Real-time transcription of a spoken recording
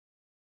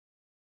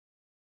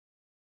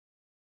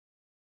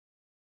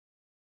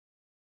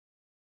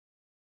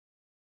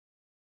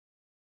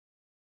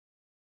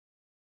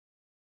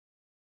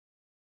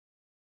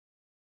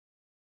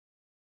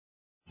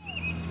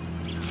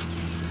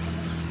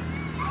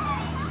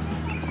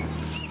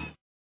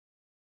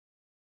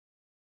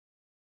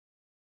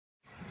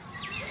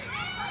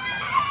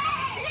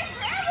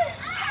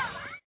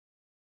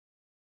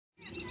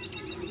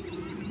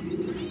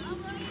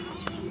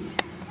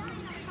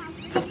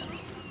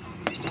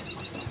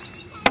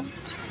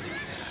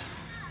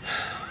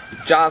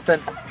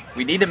Jonathan,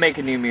 we need to make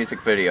a new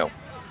music video.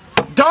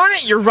 Darn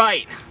it, you're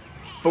right!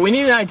 But we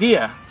need an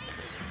idea.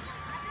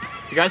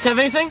 You guys have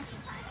anything?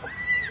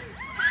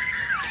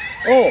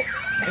 Oh,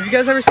 have you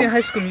guys ever seen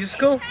High School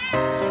Musical?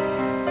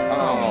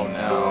 Oh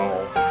no.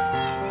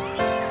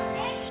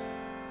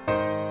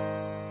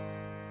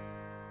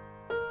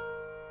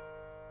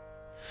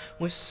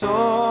 We're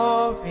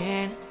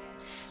soaring,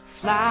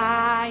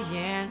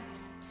 flying.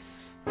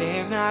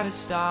 There's not a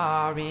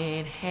star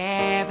in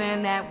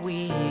heaven that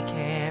we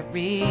can't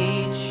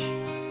reach.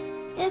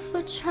 If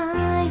we're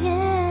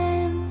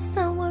trying,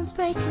 so we're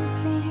breaking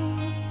free.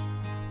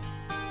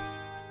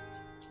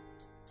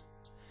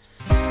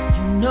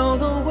 You know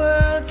the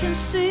world can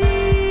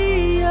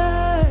see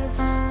us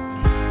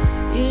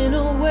in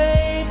a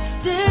way that's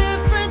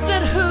different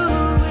than who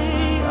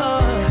we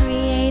are.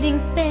 Creating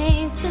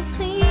space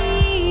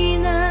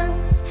between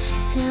us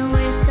till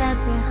we're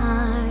separate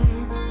hearts.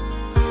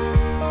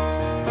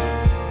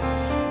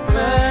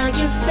 But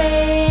your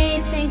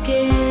faith, it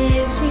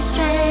gives me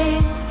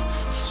strength,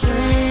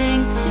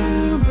 strength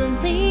to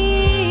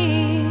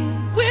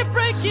believe. We're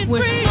breaking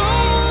We're free.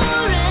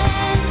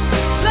 soaring,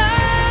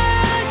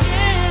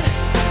 flying.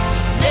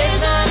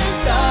 There's not a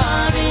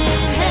star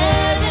in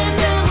heaven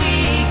that we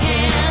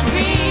can't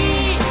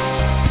reach.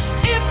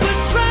 If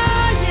we're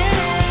trying,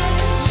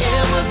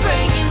 Yeah, we're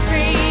breaking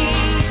free.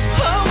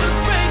 oh, we're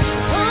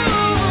breaking free.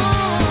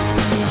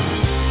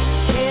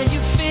 Can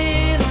you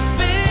feel it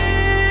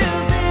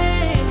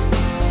building?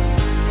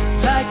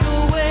 Like a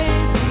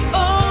wave the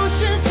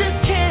ocean just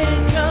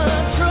can't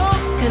control.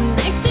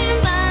 Connecting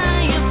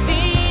by a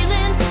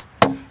feeling.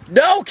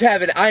 No,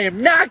 Kevin, I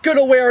am not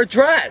gonna wear a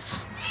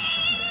dress!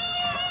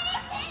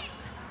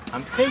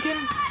 I'm thinking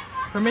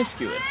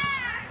promiscuous.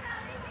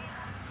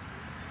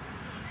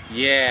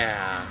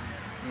 Yeah.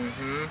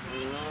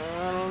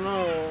 I don't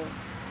know.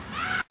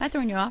 I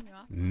throwing you off?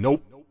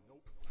 Nope.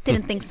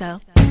 Didn't think so.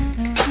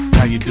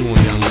 How you doing,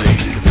 young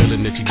lady? The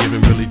feeling that you're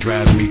giving really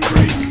drives me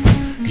crazy.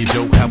 You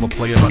don't have a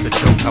play about the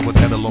choke. I was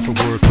at a loss for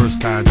words first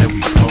time that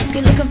we spoke.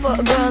 You're looking for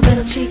a girl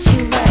that'll treat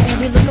you right. What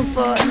you're looking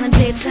for in the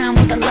daytime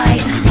with the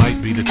light. You might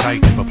be the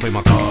type if I play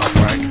my cards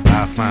right.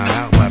 I'll find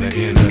out by the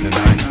end of the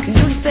night.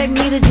 You expect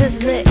me to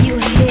just let you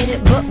hit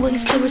it, but will you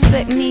still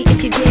respect me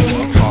if you get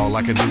it? All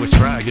I can do is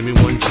try, give me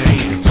one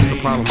chance. What's the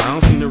problem? I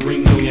don't see the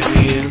ring on your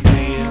hand.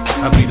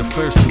 I'll be the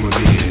first to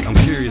admit I'm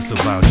curious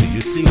about you. You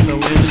seem so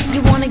innocent.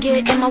 You wanna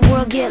get in my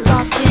world, get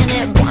lost in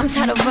it. Boy, I'm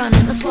tired of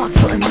running, let's walk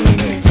for a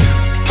minute.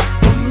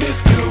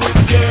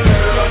 Promiscuous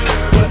girl,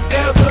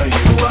 whatever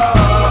you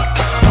are,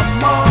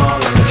 I'm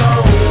all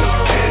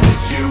alone, and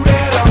it's you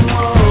that I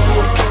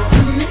want.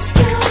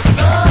 Promiscuous.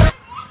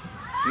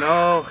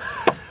 No,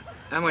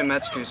 Emily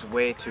Metzger's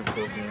way too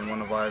cool to be in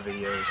one of our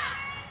videos.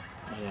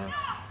 Yeah.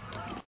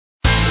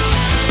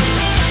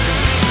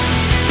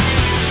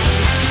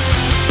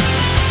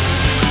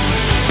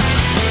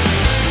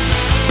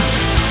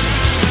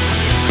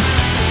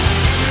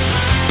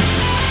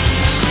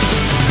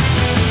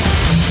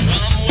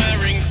 I'm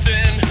wearing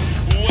thin,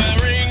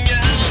 wearing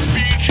out,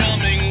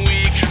 becoming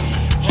weak,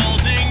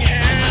 holding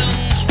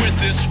hands with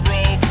this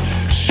rope.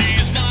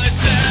 She's my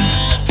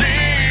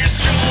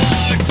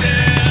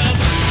self-destructive.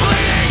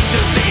 Bleeding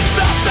disease,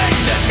 the thing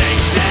that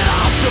makes it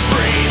hard to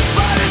breathe.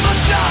 But if I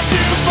shot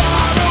too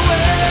far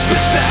away,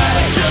 this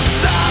addict just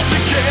starts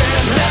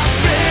again.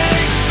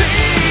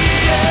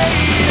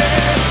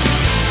 Asphyxiated.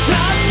 I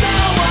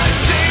know I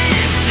see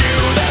it's you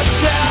that's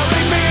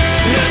telling me,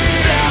 it's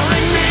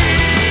telling me.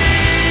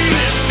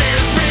 This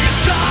is me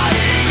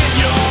dying in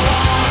your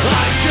arms. I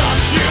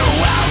cut you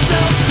out,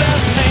 they'll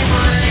set me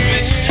free.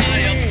 It's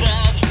high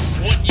above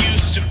what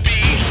used to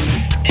be.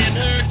 In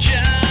her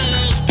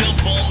jails built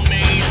for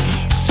me.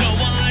 So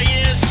I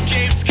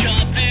escaped,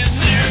 cut this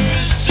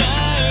noose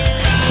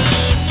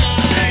around my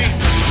neck.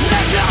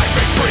 I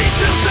break free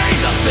to say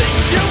the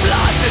things you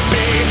lied to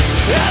me.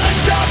 And I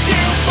shoved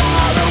you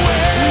far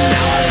away.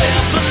 Now I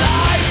live the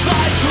life I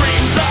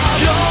dreamed of.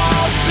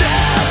 You're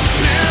dead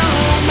to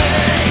me.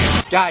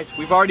 Guys,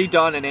 we've already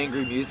done an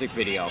angry music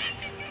video.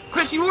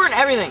 Chris, you weren't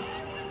everything.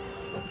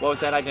 What was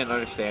that? I didn't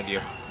understand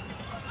you.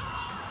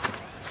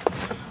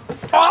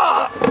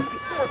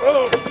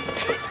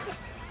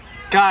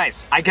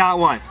 Guys, I got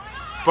one.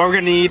 But we're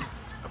gonna need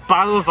a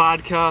bottle of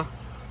vodka,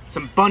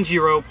 some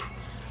bungee rope,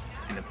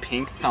 and a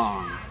pink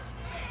thong.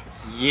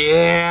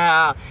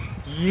 Yeah.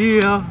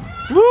 Yeah.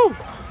 Woo!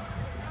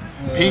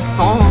 Pink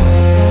thong.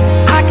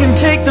 I can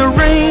take the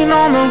rain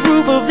on the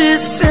roof of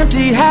this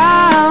empty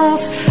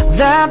house.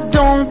 That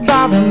don't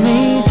bother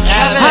me.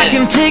 I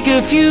can take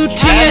a few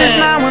tears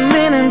now and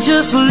then and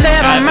just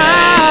let them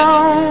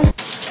out.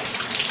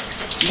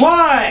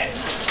 What?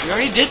 We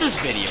already did this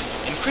video,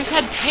 and Chris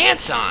had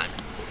pants on.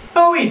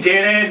 No, he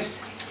didn't.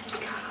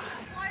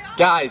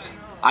 Guys,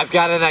 I've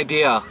got an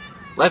idea.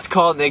 Let's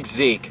call Nick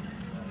Zeke.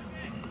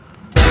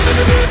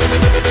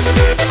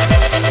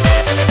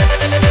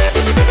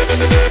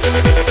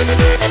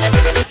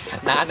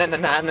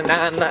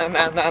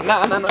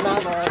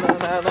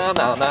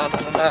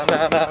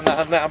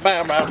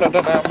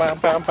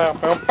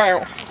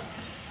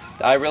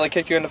 I really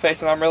kicked you in the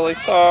face and I'm really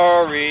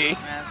sorry.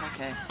 That's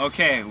okay.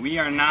 Okay, we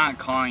are not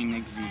calling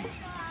Nick Zeke.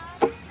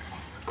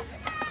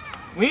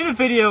 We need a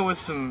video with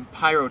some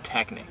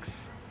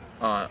pyrotechnics.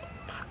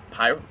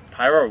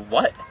 Pyro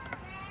what?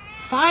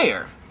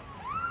 Fire.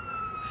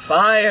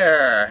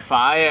 Fire!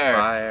 Fire.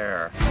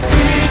 Fire.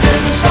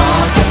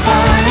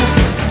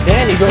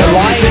 Danny, go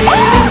light.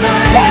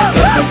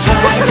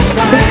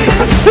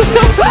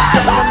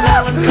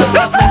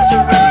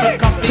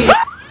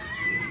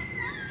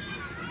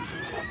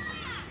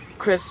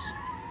 Chris,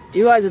 do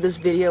you realize that this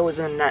video is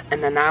an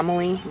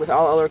anomaly with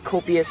all other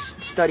copious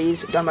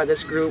studies done by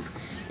this group,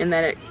 and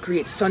that it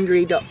creates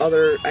sundry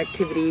other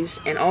activities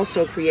and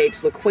also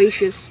creates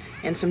loquacious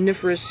and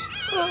somniferous...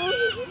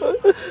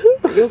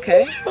 Are you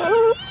okay?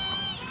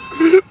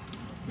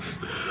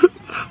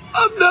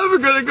 I'm never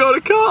gonna go to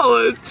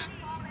college!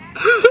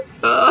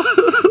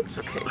 It's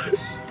okay,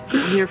 Chris. I'm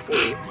here for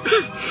you.